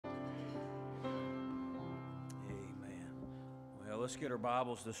Let's get our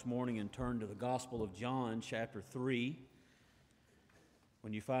Bibles this morning and turn to the Gospel of John, chapter 3.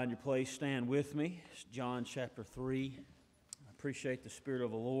 When you find your place, stand with me. It's John chapter 3. I appreciate the Spirit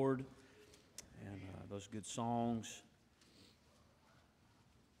of the Lord and those good songs.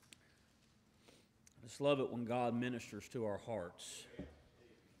 I just love it when God ministers to our hearts.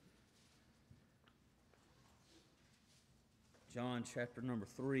 John chapter number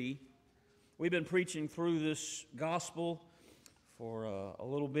 3. We've been preaching through this gospel for a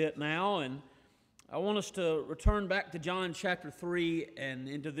little bit now, and I want us to return back to John chapter 3 and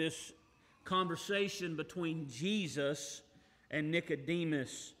into this conversation between Jesus and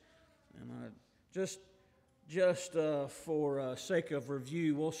Nicodemus. And just for sake of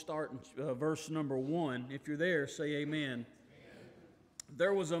review, we'll start in verse number 1. If you're there, say amen. Amen.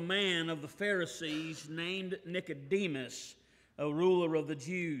 There was a man of the Pharisees named Nicodemus, a ruler of the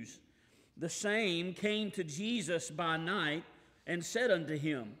Jews. The same came to Jesus by night and said unto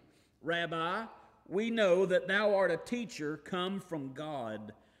him, Rabbi, we know that thou art a teacher come from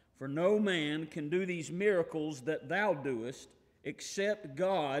God, for no man can do these miracles that thou doest, except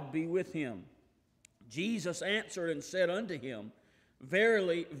God be with him. Jesus answered and said unto him,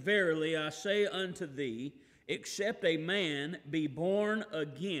 Verily, verily, I say unto thee, except a man be born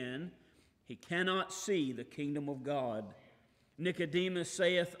again, he cannot see the kingdom of God. Nicodemus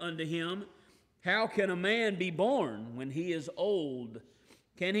saith unto him, How can a man be born when he is old?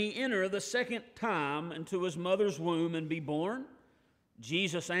 Can he enter the second time into his mother's womb and be born?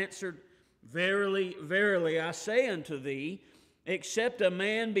 Jesus answered, Verily, verily, I say unto thee, except a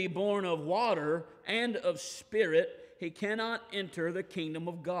man be born of water and of spirit, he cannot enter the kingdom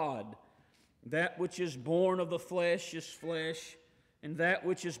of God. That which is born of the flesh is flesh, and that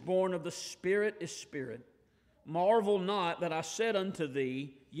which is born of the Spirit is spirit. Marvel not that I said unto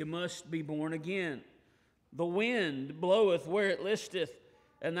thee, You must be born again. The wind bloweth where it listeth,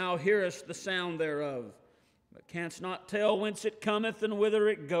 and thou hearest the sound thereof, but canst not tell whence it cometh and whither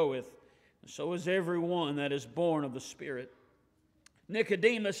it goeth. And so is every one that is born of the Spirit.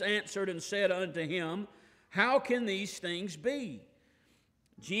 Nicodemus answered and said unto him, How can these things be?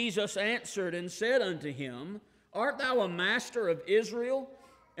 Jesus answered and said unto him, Art thou a master of Israel,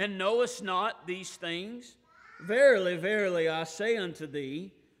 and knowest not these things? Verily, verily, I say unto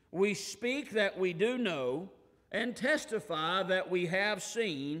thee, we speak that we do know, and testify that we have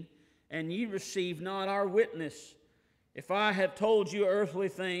seen, and ye receive not our witness. If I have told you earthly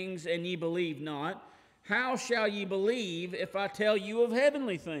things, and ye believe not, how shall ye believe if I tell you of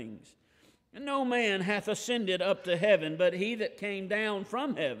heavenly things? And no man hath ascended up to heaven, but he that came down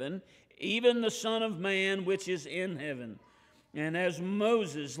from heaven, even the Son of Man which is in heaven. And as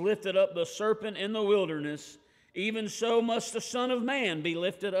Moses lifted up the serpent in the wilderness, even so must the Son of Man be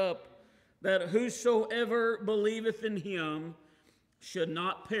lifted up, that whosoever believeth in him should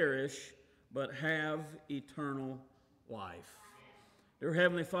not perish, but have eternal life. Dear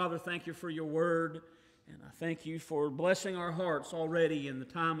Heavenly Father, thank you for your word, and I thank you for blessing our hearts already in the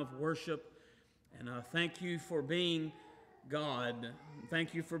time of worship, and I thank you for being God.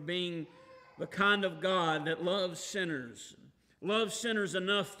 Thank you for being the kind of God that loves sinners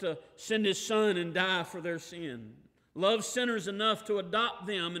enough to send his Son and die for their sin. Loves sinners enough to adopt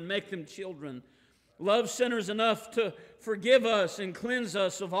them and make them children. Loves sinners enough to forgive us and cleanse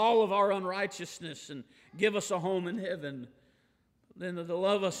us of all of our unrighteousness and give us a home in heaven. Then to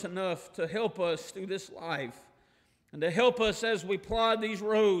love us enough to help us through this life and to help us as we plod these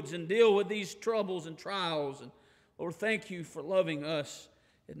roads and deal with these troubles and trials. And Lord, thank you for loving us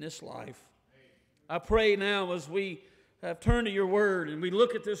in this life. I pray now as we have turned to your word and we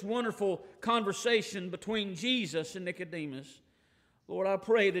look at this wonderful conversation between Jesus and Nicodemus. Lord, I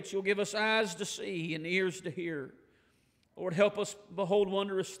pray that you'll give us eyes to see and ears to hear. Lord, help us behold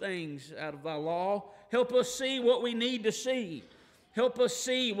wondrous things out of thy law. Help us see what we need to see. Help us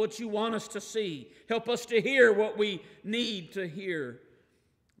see what you want us to see. Help us to hear what we need to hear.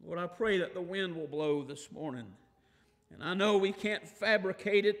 Lord, I pray that the wind will blow this morning. And I know we can't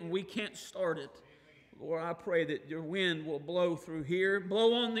fabricate it and we can't start it. Lord, I pray that your wind will blow through here,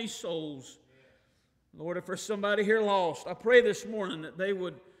 blow on these souls. Lord, if there's somebody here lost, I pray this morning that they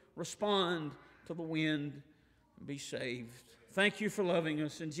would respond to the wind and be saved. Thank you for loving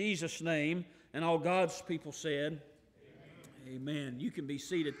us. In Jesus' name, and all God's people said, Amen. Amen. You can be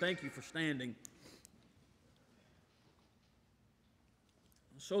seated. Thank you for standing.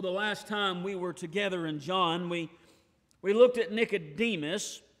 So the last time we were together in John, we looked at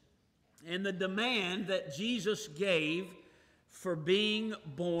Nicodemus and the demand that Jesus gave for being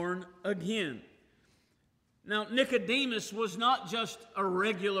born again. Now, Nicodemus was not just a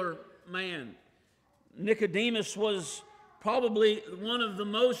regular man. Nicodemus was probably one of the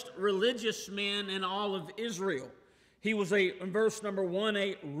most religious men in all of Israel. He was, in verse number 1,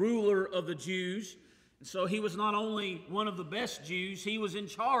 a ruler of the Jews. So he was not only one of the best Jews, he was in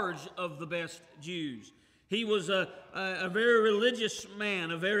charge of the best Jews. He was a very religious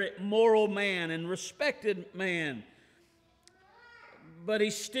man, a very moral man and respected man. But he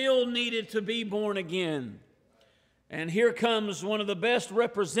still needed to be born again. And here comes one of the best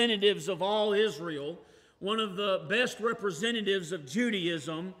representatives of all Israel, one of the best representatives of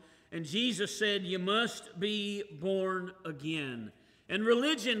Judaism. And Jesus said, you must be born again. And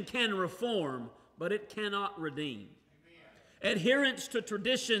religion can reform, but it cannot redeem. Adherence to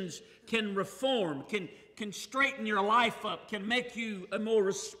traditions can reform, can straighten your life up, can make you a more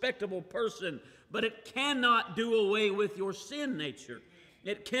respectable person, but it cannot do away with your sin nature.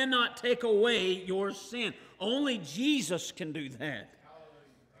 It cannot take away your sin. Only Jesus can do that.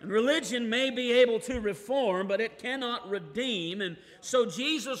 And religion may be able to reform, but it cannot redeem. And so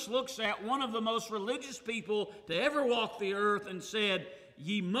Jesus looks at one of the most religious people to ever walk the earth and said,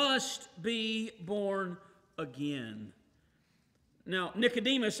 ye must be born again. Now,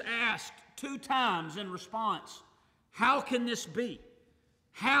 Nicodemus asked 2 times in response, how can this be?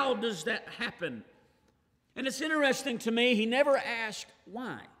 How does that happen? And it's interesting to me, he never asked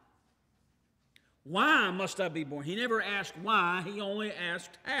why. Why must I be born? He never asked why, he only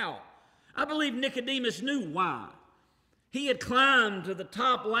asked how. I believe Nicodemus knew why. He had climbed to the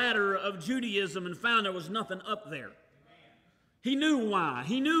top ladder of Judaism and found there was nothing up there. He knew why.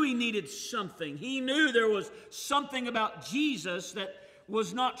 He knew he needed something. He knew there was something about Jesus that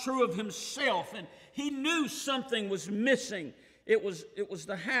was not true of himself, and he knew something was missing. It was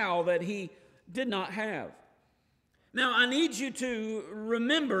the how that he did not have. Now, I need you to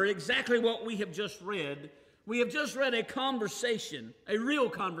remember exactly what we have just read. We have just read a conversation, a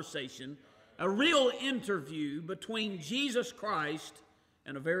real interview between Jesus Christ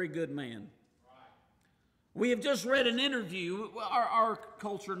and a very good man. We have just read an interview. Our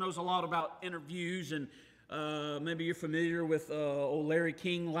culture knows a lot about interviews, and maybe you're familiar with old Larry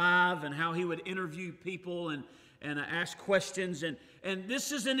King Live and how he would interview people and ask questions. And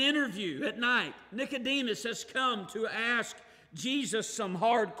this is an interview at night. Nicodemus has come to ask Jesus some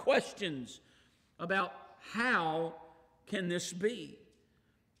hard questions about how can this be.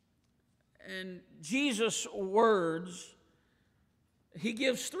 And Jesus' words, he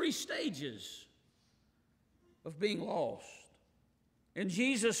gives 3 stages of being lost. And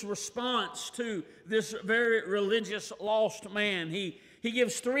Jesus' response to this very religious lost man, he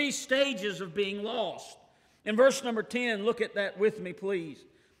gives 3 stages of being lost. In verse number 10, look at that with me, please.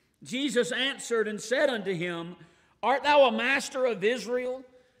 Jesus answered and said unto him, art thou a master of Israel,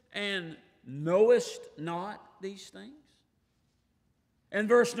 and knowest not these things? And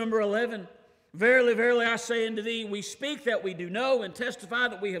verse number 11, verily, verily, I say unto thee, we speak that we do know, and testify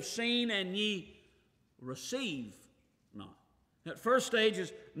that we have seen, and ye receive not. That first stage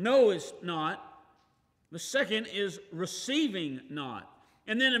is knowest not. The second is receiving not.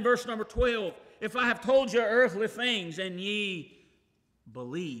 And then in verse number 12, if I have told you earthly things, and ye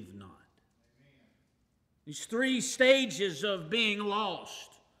believe not. These 3 stages of being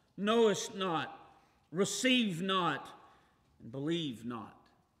lost: knowest not, receive not, and believe not.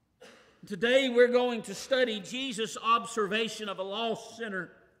 Today we're going to study Jesus' observation of a lost sinner.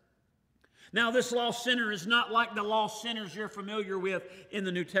 Now, this lost sinner is not like the lost sinners you're familiar with in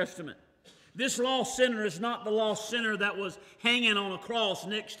the New Testament. This lost sinner is not the lost sinner that was hanging on a cross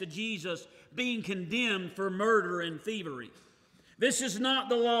next to Jesus, being condemned for murder and thievery. This is not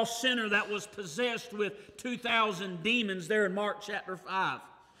the lost sinner that was possessed with 2,000 demons there in Mark chapter 5.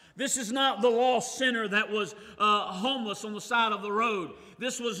 This is not the lost sinner that was homeless on the side of the road.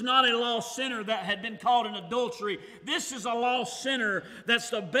 This was not a lost sinner that had been caught in adultery. This is a lost sinner that's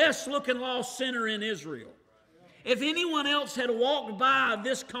the best looking lost sinner in Israel. If anyone else had walked by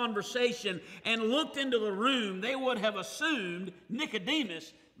this conversation and looked into the room, they would have assumed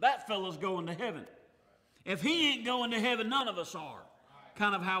Nicodemus, that fellow's going to heaven. If he ain't going to heaven, none of us are.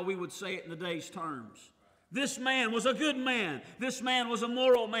 Kind of how we would say it in today's terms. This man was a good man. This man was a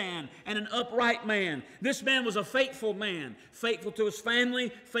moral man and an upright man. This man was a faithful man. Faithful to his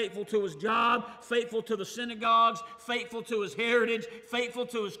family, faithful to his job, faithful to the synagogues, faithful to his heritage, faithful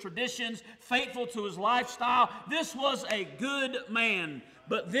to his traditions, faithful to his lifestyle. This was a good man,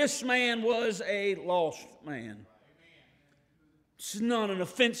 but this man was a lost man. It's not an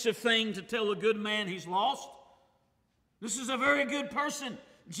offensive thing to tell a good man he's lost. This is a very good person.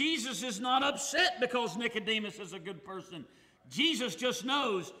 Jesus is not upset because Nicodemus is a good person. Jesus just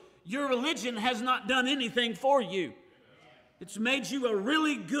knows your religion has not done anything for you. It's made you a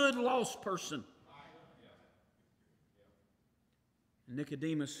really good lost person.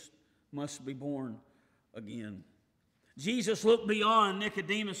 Nicodemus must be born again. Jesus looked beyond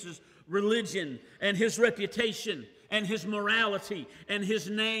Nicodemus's religion and his reputation and his morality and his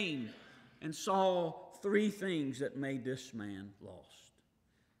name and saw three things that made this man lost.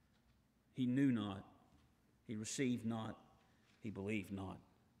 He knew not, he received not, he believed not.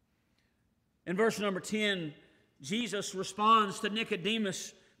 In verse number 10, Jesus responds to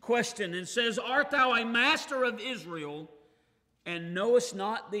Nicodemus' question and says, "Art thou a master of Israel, and knowest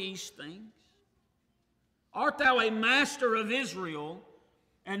not these things?" Art thou a master of Israel,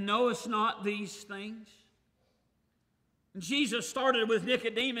 and knowest not these things? And Jesus started with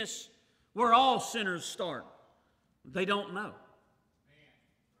Nicodemus where all sinners start. They don't know.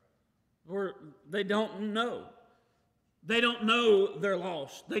 They don't know. They don't know they're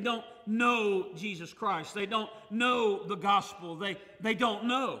lost. They don't know Jesus Christ. They don't know the gospel. They don't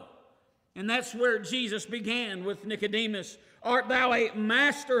know. And that's where Jesus began with Nicodemus. Art thou a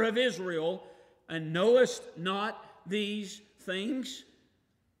master of Israel, and knowest not these things?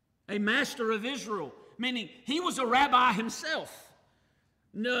 A master of Israel, meaning he was a rabbi himself.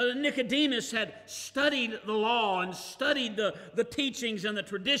 Nicodemus had studied the law and studied the teachings and the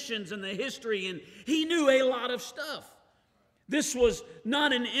traditions and the history, and he knew a lot of stuff. This was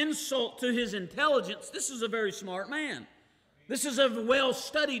not an insult to his intelligence. This is a very smart man. This is a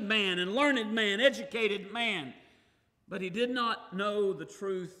well-studied man and learned man, educated man. But he did not know the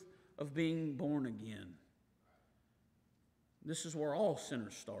truth of being born again. This is where all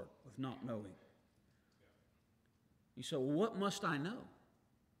sinners start, with not knowing. You say, well, what must I know?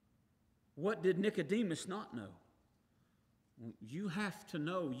 What did Nicodemus not know? Well, you have to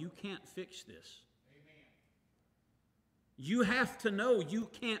know you can't fix this. Amen. You have to know you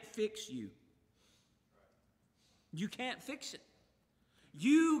can't fix you. You can't fix it.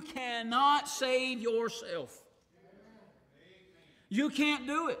 You cannot save yourself. You can't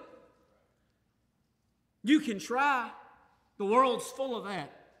do it. You can try. The world's full of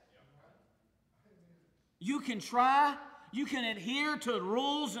that. You can try. You can adhere to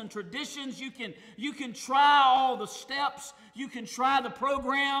rules and traditions. You can try all the steps. You can try the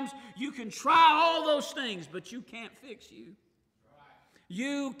programs. You can try all those things, but you can't fix you.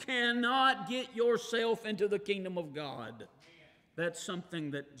 You cannot get yourself into the kingdom of God. That's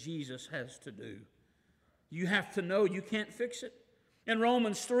something that Jesus has to do. You have to know you can't fix it. In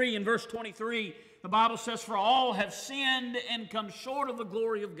Romans 3 and verse 23, the Bible says, "For all have sinned and come short of the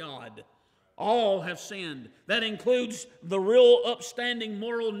glory of God." All have sinned. That includes the real upstanding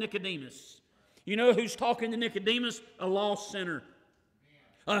moral Nicodemus. You know who's talking to Nicodemus? A lost sinner.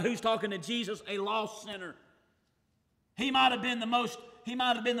 Who's talking to Jesus? A lost sinner. He might have been the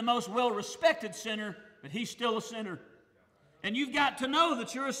most well-respected sinner, but he's still a sinner. And you've got to know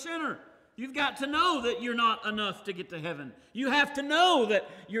that you're a sinner. You've got to know that you're not enough to get to heaven. You have to know that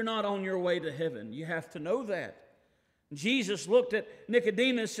you're not on your way to heaven. You have to know that. Jesus looked at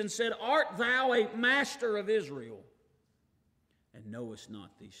Nicodemus and said, "Art thou a master of Israel, and knowest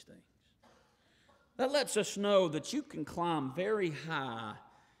not these things?" That lets us know that you can climb very high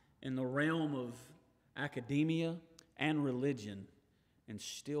in the realm of academia and religion and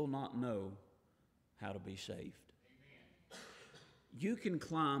still not know how to be saved. You can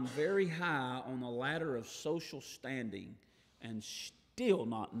climb very high on the ladder of social standing and still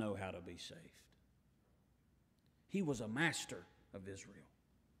not know how to be saved. He was a master of Israel.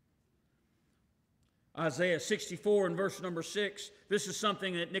 Isaiah 64 and verse number 6, this is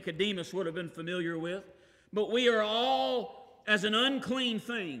something that Nicodemus would have been familiar with. "But we are all as an unclean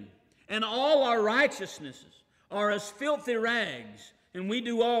thing, and all our righteousnesses are as filthy rags, and we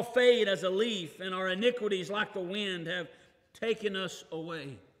do all fade as a leaf, and our iniquities like the wind have taken us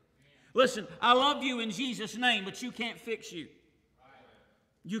away." Listen, I love you in Jesus' name, but you can't fix you.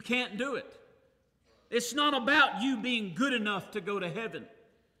 You can't do it. It's not about you being good enough to go to heaven.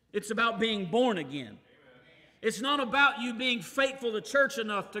 It's about being born again. It's not about you being faithful to church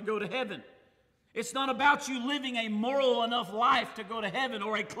enough to go to heaven. It's not about you living a moral enough life to go to heaven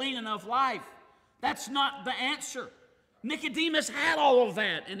or a clean enough life. That's not the answer. Nicodemus had all of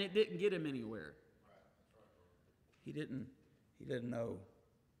that, and it didn't get him anywhere. He didn't know.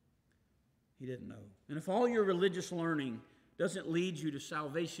 He didn't know. And if all your religious learning doesn't lead you to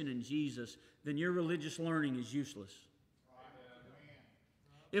salvation in Jesus, then your religious learning is useless.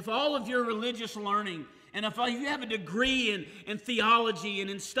 If all of your religious learning, and if you have a degree in theology and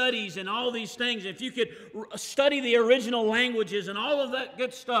in studies and all these things, if you could study the original languages and all of that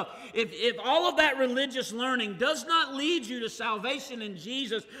good stuff, if all of that religious learning does not lead you to salvation in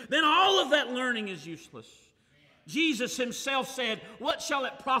Jesus, then all of that learning is useless. Jesus himself said, what shall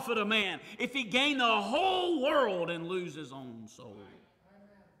it profit a man if he gain the whole world and lose his own soul?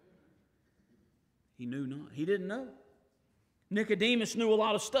 He knew not. He didn't know. Nicodemus knew a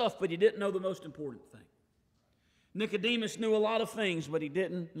lot of stuff, but he didn't know the most important thing. Nicodemus knew a lot of things, but he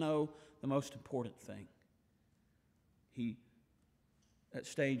didn't know the most important thing. At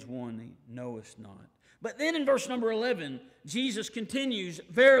stage 1, he knoweth not. But then in verse number 11, Jesus continues,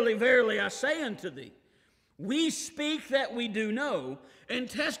 verily, verily, I say unto thee, we speak that we do know, and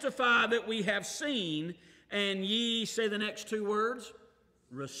testify that we have seen, and ye, say the next 2 words,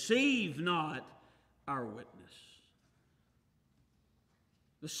 receive not our witness.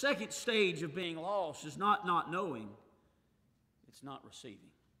 The second stage of being lost is not knowing, it's not receiving.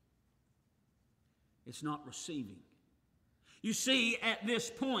 It's not receiving. You see, at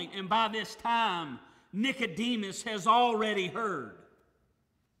this point, and by this time, Nicodemus has already heard.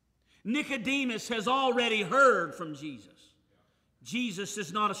 Nicodemus has already heard from Jesus. Jesus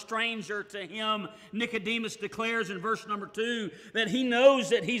is not a stranger to him. Nicodemus declares in verse number 2 that he knows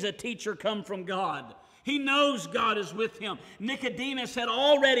that he's a teacher come from God. He knows God is with him. Nicodemus had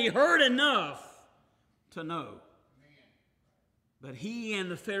already heard enough to know. But he and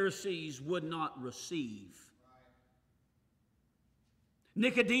the Pharisees would not receive.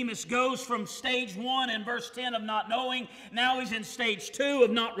 Nicodemus goes from stage 1 in verse 10 of not knowing. Now he's in stage 2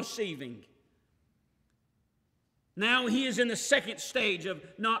 of not receiving. Now he is in the second stage of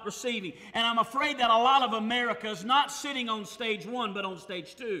not receiving. And I'm afraid that a lot of America is not sitting on stage 1, but on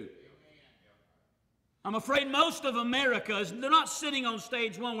stage 2. I'm afraid most of America, they're not sitting on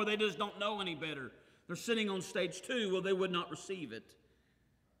stage 1 where they just don't know any better. They're sitting on stage 2 where they would not receive it.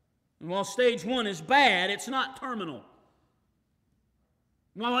 And while stage 1 is bad, it's not terminal.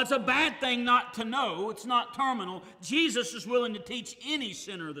 While it's a bad thing not to know, it's not terminal. Jesus is willing to teach any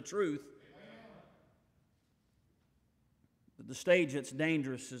sinner the truth. But the stage that's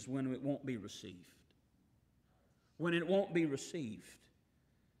dangerous is when it won't be received. When it won't be received.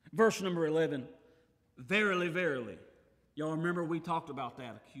 Verse number 11. Verily, verily. Y'all remember we talked about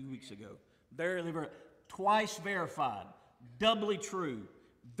that a few weeks ago. Verily, verily. Twice verified. Doubly true.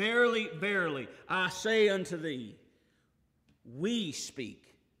 Verily, verily. I say unto thee, we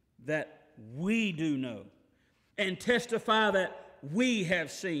speak that we do know, and testify that we have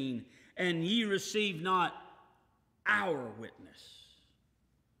seen, and ye receive not our witness.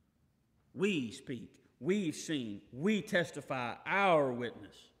 We speak, we've seen, we testify, our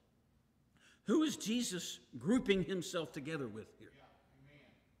witness. Who is Jesus grouping himself together with here?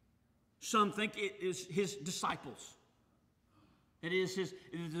 Some think it is his disciples. It is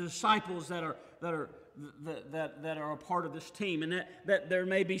the disciples that are a part of this team, and that there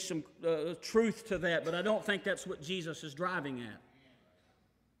may be some truth to that, but I don't think that's what Jesus is driving at.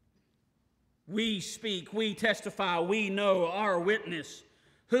 We speak, we testify, we know, our witness.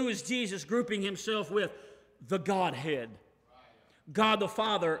 Who is Jesus grouping himself with? The Godhead. God the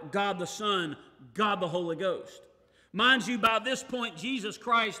Father, God the Son, God the Holy Ghost. Mind you, by this point, Jesus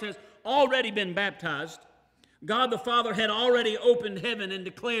Christ has already been baptized. God the Father had already opened heaven and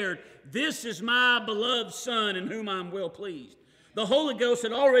declared, this is my beloved Son in whom I'm well pleased. The Holy Ghost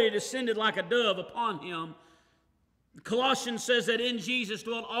had already descended like a dove upon him. Colossians says that in Jesus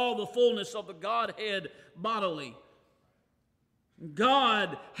dwelt all the fullness of the Godhead bodily.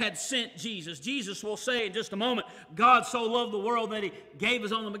 God had sent Jesus. Jesus will say in just a moment, God so loved the world that he gave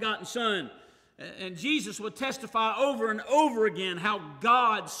his only begotten Son. And Jesus would testify over and over again how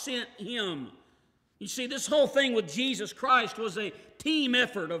God sent him. You see, this whole thing with Jesus Christ was a team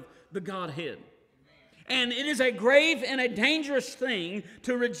effort of the Godhead. And it is a grave and a dangerous thing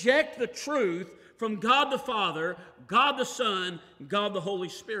to reject the truth from God the Father, God the Son, God the Holy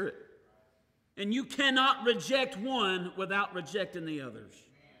Spirit. And you cannot reject one without rejecting the others.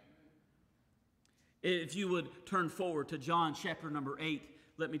 If you would turn forward to John chapter number 8,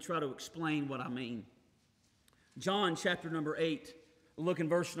 let me try to explain what I mean. John chapter number 8, look in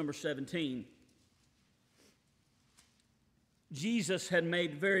verse number 17. Jesus had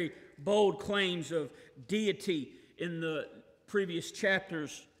made very bold claims of deity in the previous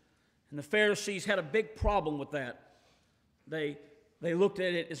chapters, and the Pharisees had a big problem with that. They looked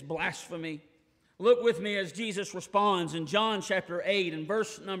at it as blasphemy. Look with me as Jesus responds in John chapter 8 and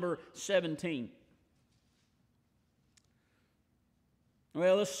verse number 17.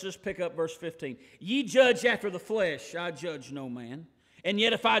 Well, let's just pick up verse 15. Ye judge after the flesh, I judge no man. And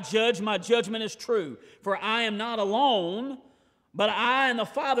yet if I judge, my judgment is true. For I am not alone, but I and the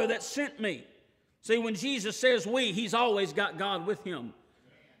Father that sent me. See, when Jesus says we, he's always got God with him.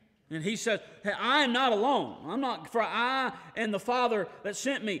 And he says, hey, I am not alone. I'm not, for I and the Father that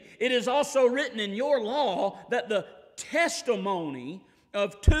sent me. It is also written in your law that the testimony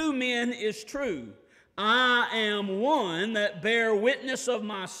of two men is true. I am one that bear witness of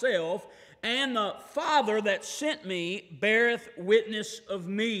myself, and the Father that sent me beareth witness of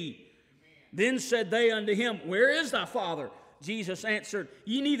me. Then said they unto him, Where is thy Father? Jesus answered,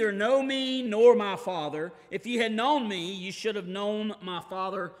 Ye neither know me nor my Father. If ye had known me, ye should have known my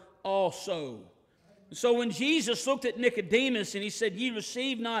Father also. So when Jesus looked at Nicodemus and he said, Ye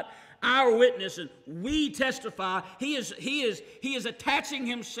receive not our witness, and we testify, he is attaching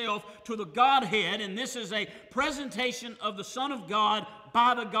himself to the Godhead, and this is a presentation of the Son of God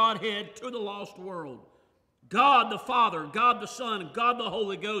by the Godhead to the lost world. God the Father, God the Son, and God the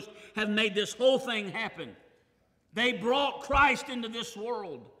Holy Ghost have made this whole thing happen. They brought Christ into this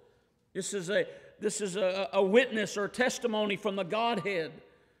world. This is a witness or testimony from the Godhead.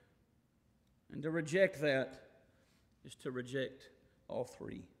 And to reject that is to reject all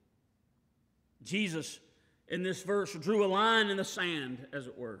three. Jesus, in this verse, drew a line in the sand, as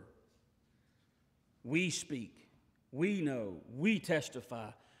it were. We speak, we know, we testify,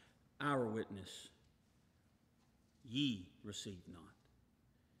 our witness. Ye receive not.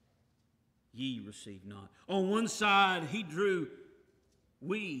 Ye receive not. On one side, he drew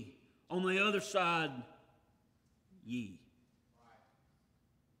we. On the other side, ye.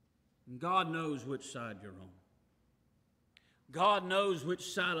 And God knows which side you're on. God knows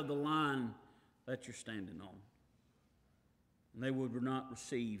which side of the line that you're standing on. And they would not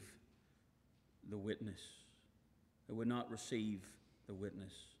receive the witness. They would not receive the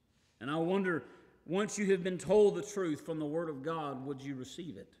witness. And I wonder, once you have been told the truth from the Word of God, would you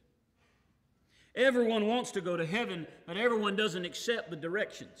receive it? Everyone wants to go to heaven, but everyone doesn't accept the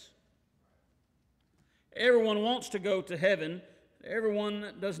directions. Everyone wants to go to heaven.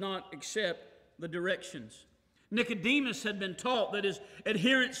 Everyone does not accept the directions. Nicodemus had been taught that his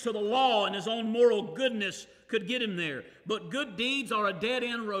adherence to the law and his own moral goodness could get him there. But good deeds are a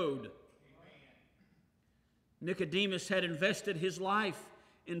dead-end road. Amen. Nicodemus had invested his life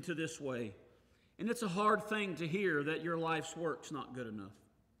into this way. And it's a hard thing to hear that your life's work's not good enough.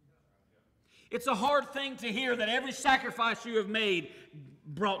 It's a hard thing to hear that every sacrifice you have made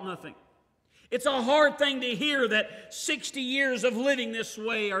brought nothing. It's a hard thing to hear that 60 years of living this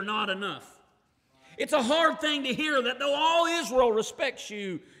way are not enough. It's a hard thing to hear that though all Israel respects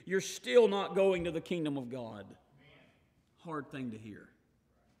you, you're still not going to the kingdom of God. Hard thing to hear.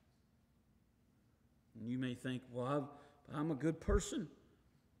 And you may think, well, I'm a good person.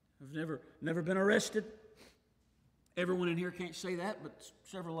 I've never been arrested. Everyone in here can't say that, but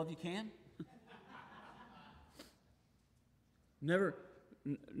several of you can.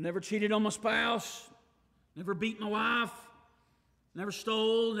 Never cheated on my spouse, never beat my wife, never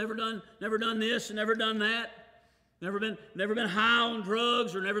stole, never done this and never done that, never been high on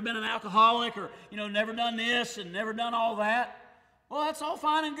drugs or never been an alcoholic or never done this and never done all that. Well, that's all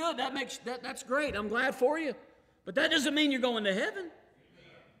fine and good. That's great. I'm glad for you, but that doesn't mean you're going to heaven.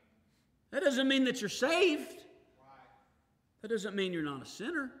 That doesn't mean that you're saved. That doesn't mean you're not a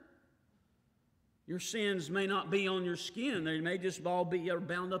sinner. Your sins may not be on your skin. They may just all be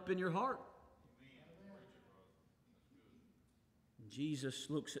bound up in your heart. Jesus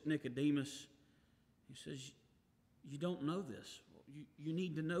looks at Nicodemus. He says, you don't know this. You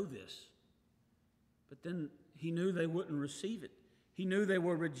need to know this. But then he knew they wouldn't receive it. He knew they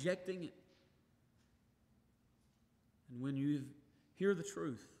were rejecting it. And when you hear the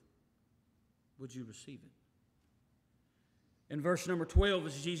truth, would you receive it? In verse number 12,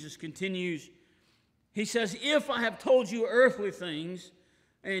 as Jesus continues, he says, If I have told you earthly things,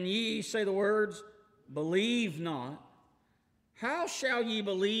 and ye, say the words, believe not, how shall ye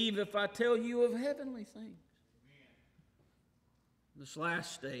believe if I tell you of heavenly things? This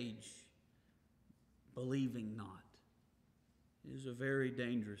last stage, believing not, is a very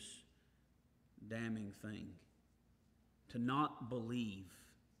dangerous, damning thing. To not believe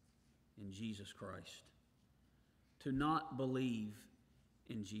in Jesus Christ. To not believe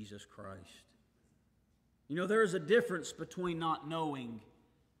in Jesus Christ. There is a difference between not knowing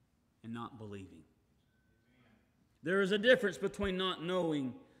and not believing. There is a difference between not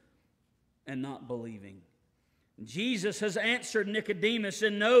knowing and not believing. Jesus has answered Nicodemus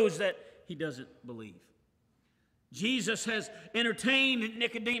and knows that he doesn't believe. Jesus has entertained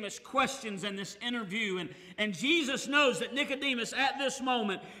Nicodemus' questions in this interview, and Jesus knows that Nicodemus at this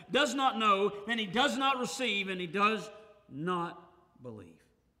moment does not know, and he does not receive, and he does not believe.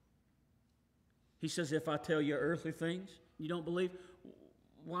 He says, if I tell you earthly things, you don't believe?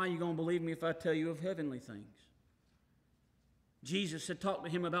 Why are you going to believe me if I tell you of heavenly things? Jesus had talked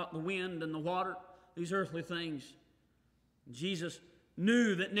to him about the wind and the water, these earthly things. Jesus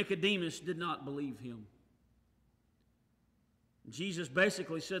knew that Nicodemus did not believe him. Jesus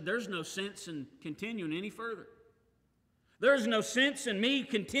basically said, there's no sense in continuing any further. There's no sense in me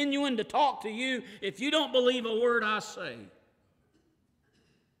continuing to talk to you if you don't believe a word I say.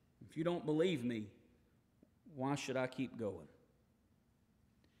 If you don't believe me, why should I keep going?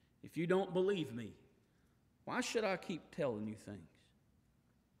 If you don't believe me, why should I keep telling you things?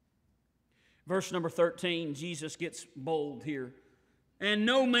 Verse number 13, Jesus gets bold here. And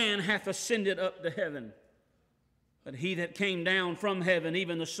no man hath ascended up to heaven, but he that came down from heaven,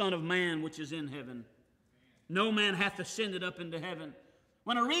 even the Son of Man which is in heaven. No man hath ascended up into heaven.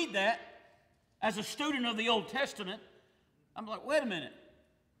 When I read that, as a student of the Old Testament, I'm like, wait a minute.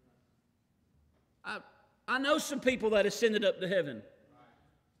 I know some people that ascended up to heaven.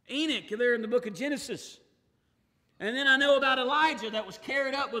 Enoch, there in the book of Genesis. And then I know about Elijah that was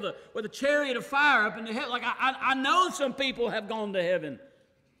carried up with a chariot of fire up into heaven. Like I know some people have gone to heaven.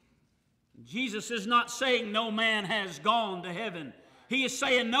 Jesus is not saying no man has gone to heaven. He is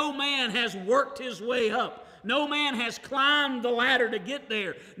saying no man has worked his way up. No man has climbed the ladder to get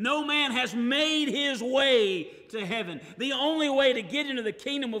there. No man has made his way to heaven. The only way to get into the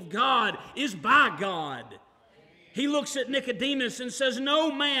kingdom of God is by God. He looks at Nicodemus and says,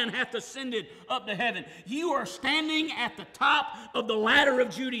 no man hath ascended up to heaven. You are standing at the top of the ladder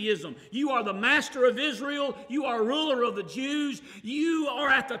of Judaism. You are the master of Israel. You are ruler of the Jews. You are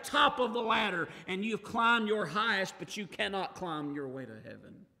at the top of the ladder, and you've climbed your highest, but you cannot climb your way to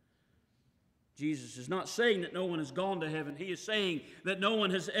heaven. Jesus is not saying that no one has gone to heaven. He is saying that no one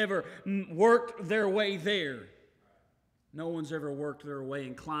has ever worked their way there. No one's ever worked their way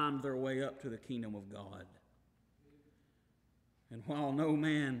and climbed their way up to the kingdom of God. And while no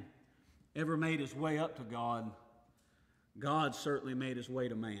man ever made his way up to God, God certainly made his way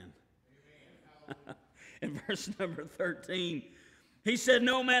to man. In verse number 13, he said,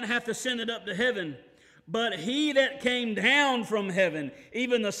 no man hath ascended up to heaven, but he that came down from heaven,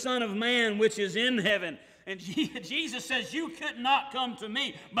 even the Son of Man which is in heaven. And Jesus says, you could not come to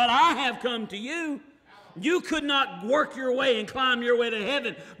me, but I have come to you. You could not work your way and climb your way to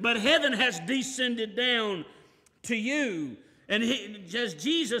heaven, but heaven has descended down to you. And as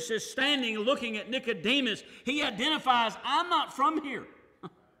Jesus is standing looking at Nicodemus, he identifies, I'm not from here.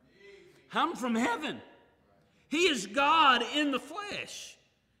 I'm from heaven. He is God in the flesh.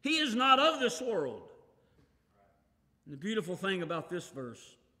 He is not of this world. And the beautiful thing about this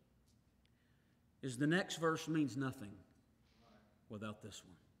verse is the next verse means nothing without this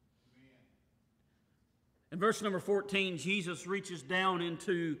one. In verse number 14, Jesus reaches down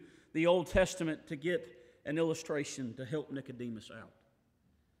into the Old Testament to get an illustration to help Nicodemus out.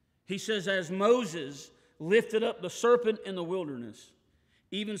 He says, as Moses lifted up the serpent in the wilderness,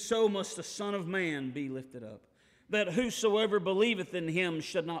 even so must the Son of Man be lifted up, that whosoever believeth in him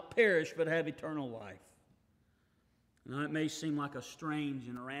should not perish, but have eternal life. Now, it may seem like a strange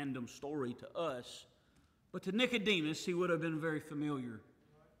and a random story to us, but to Nicodemus, he would have been very familiar.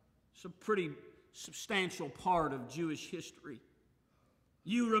 It's a pretty substantial part of Jewish history.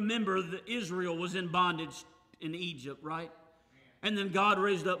 You remember that Israel was in bondage in Egypt, right? And then God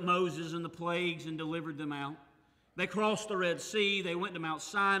raised up Moses and the plagues and delivered them out. They crossed the Red Sea. They went to Mount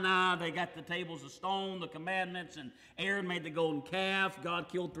Sinai. They got the tables of stone, the commandments, and Aaron made the golden calf. God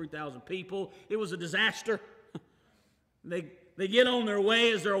killed 3,000 people. It was a disaster. They get on their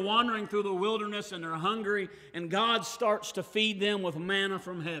way as they're wandering through the wilderness and they're hungry, and God starts to feed them with manna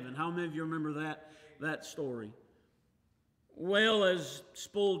from heaven. How many of you remember that story? Well, as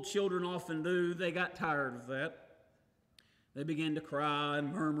spoiled children often do, they got tired of that. They began to cry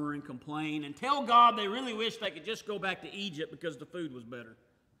and murmur and complain and tell God they really wish they could just go back to Egypt because the food was better.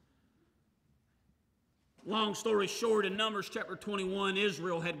 Long story short, in Numbers chapter 21,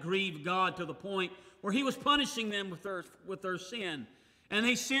 Israel had grieved God to the point where he was punishing them with their sin. And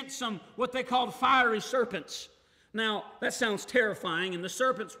he sent some, what they called fiery serpents. Now, that sounds terrifying, and the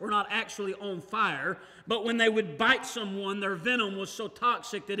serpents were not actually on fire, but when they would bite someone, their venom was so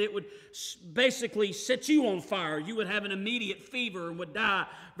toxic that it would basically set you on fire. You would have an immediate fever and would die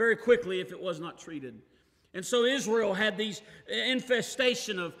very quickly if it was not treated. And so Israel had these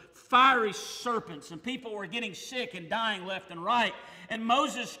infestation of fiery serpents, and people were getting sick and dying left and right. And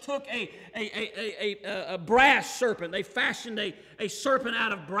Moses took a brass serpent. They fashioned a serpent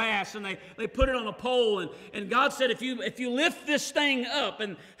out of brass, and they put it on a pole. And God said, if you lift this thing up,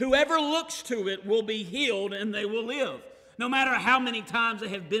 and whoever looks to it will be healed, and they will live. No matter how many times they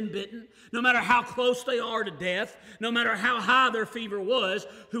have been bitten, no matter how close they are to death, no matter how high their fever was,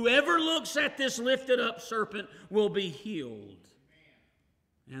 whoever looks at this lifted up serpent will be healed.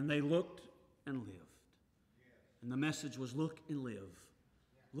 And they looked and lived. And the message was, look and live.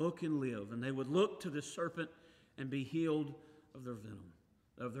 Look and live. And they would look to the serpent and be healed of their venom,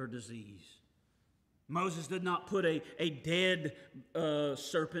 of their disease. Moses did not put a dead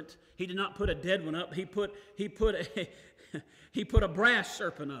serpent. He did not put a dead one up. He put a brass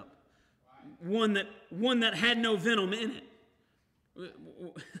serpent up. One that had no venom in it.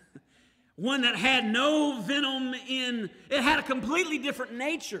 One that had no venom in, it had a completely different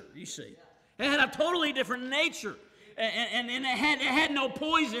nature, you see. It had a totally different nature. And it had no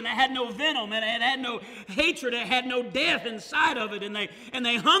poison, it had no venom, and it had no hatred, it had no death inside of it. And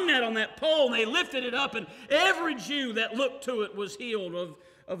they hung that on that pole, and they lifted it up, and every Jew that looked to it was healed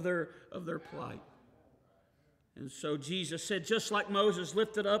of their plight. And so Jesus said, just like Moses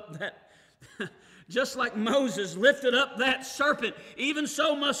lifted up that just like Moses lifted up that serpent, even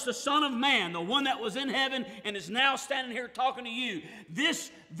so must the Son of Man, the one that was in heaven and is now standing here talking to you, this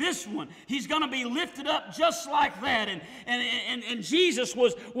one, he's going to be lifted up just like that. And Jesus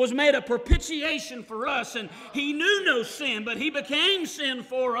was made a propitiation for us, and he knew no sin, but he became sin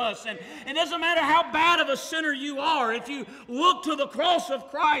for us. And it doesn't matter how bad of a sinner you are, if you look to the cross of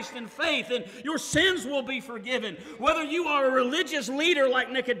Christ in faith, and your sins will be forgiven. Whether you are a religious leader like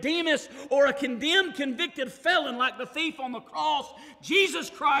Nicodemus or a condemned, convicted felon like the thief on the cross, Jesus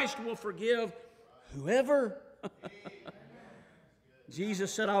Christ will forgive whoever.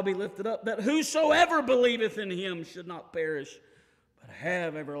 Jesus said, I'll be lifted up, that whosoever believeth in him should not perish, but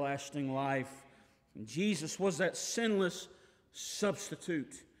have everlasting life. And Jesus was that sinless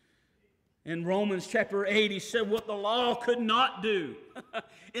substitute. In Romans chapter 8, he said what the law could not do,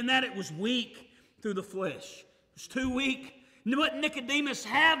 in that it was weak through the flesh. It was too weak. What Nicodemus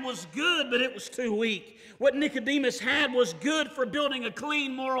had was good, but it was too weak. What Nicodemus had was good for building a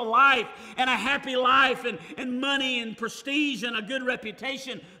clean moral life and a happy life and money and prestige and a good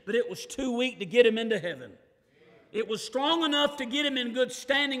reputation, but it was too weak to get him into heaven. It was strong enough to get him in good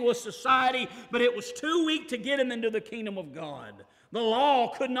standing with society, but it was too weak to get him into the kingdom of God. The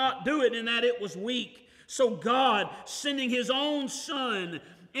law could not do it in that it was weak. So God, sending his own Son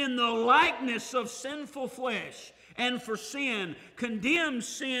in the likeness of sinful flesh, and for sin, condemned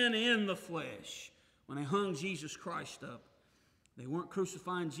sin in the flesh. When they hung Jesus Christ up, they weren't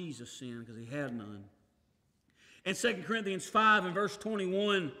crucifying Jesus' sin because he had none. In 2 Corinthians 5 and verse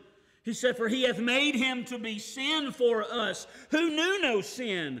 21, he said, for he hath made him to be sin for us, who knew no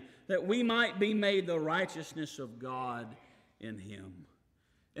sin, that we might be made the righteousness of God in him.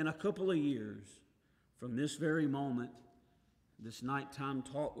 In a couple of years, from this very moment, this nighttime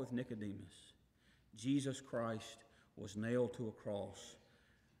talk with Nicodemus, Jesus Christ was nailed to a cross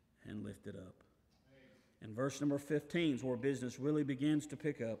and lifted up. And verse number 15 is where business really begins to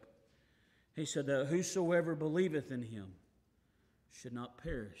pick up. He said that whosoever believeth in him should not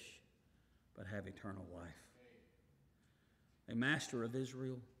perish, but have eternal life. A master of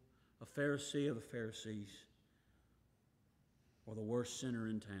Israel, a Pharisee of the Pharisees, or the worst sinner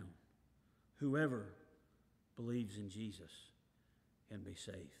in town, whoever believes in Jesus can be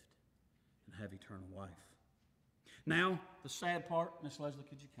saved and have eternal life. Now, the sad part, Miss Leslie,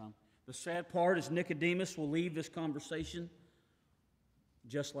 could you come? The sad part is Nicodemus will leave this conversation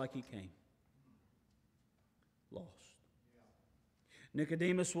just like he came. Lost.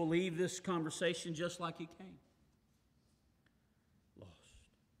 Nicodemus will leave this conversation just like he came. Lost.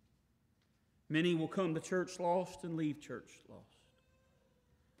 Many will come to church lost and leave church lost.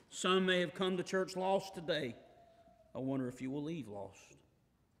 Some may have come to church lost today. I wonder if you will leave lost.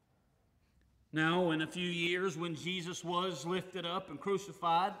 Now, in a few years, when Jesus was lifted up and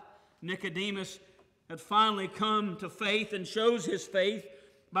crucified, Nicodemus had finally come to faith and shows his faith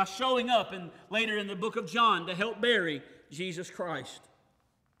by showing up and later in the book of John to help bury Jesus Christ.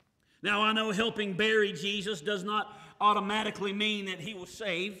 Now, I know helping bury Jesus does not automatically mean that he was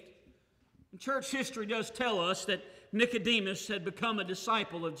saved. And church history does tell us that Nicodemus had become a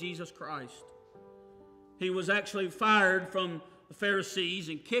disciple of Jesus Christ. He was actually fired from the Pharisees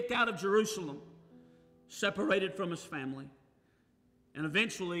and kicked out of Jerusalem, separated from his family, and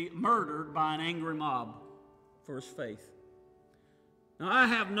eventually murdered by an angry mob for his faith. Now, I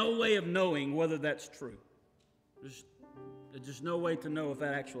have no way of knowing whether that's true. There's just no way to know if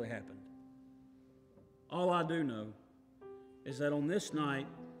that actually happened. All I do know is that on this night,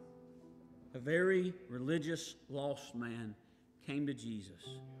 a very religious, lost man came to Jesus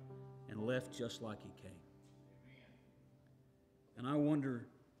and left just like he came. And I wonder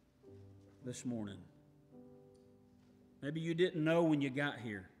this morning, maybe you didn't know when you got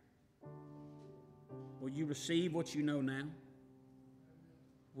here. Will you receive what you know now?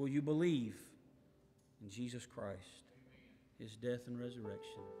 Will you believe in Jesus Christ His death and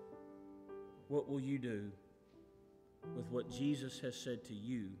resurrection. What will you do with what Jesus has said to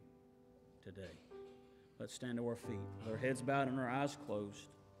you today? Let's stand to our feet, with our heads bowed and our eyes closed.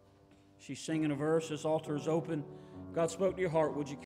 She's singing a verse. This altar is open. God spoke to your heart. Would you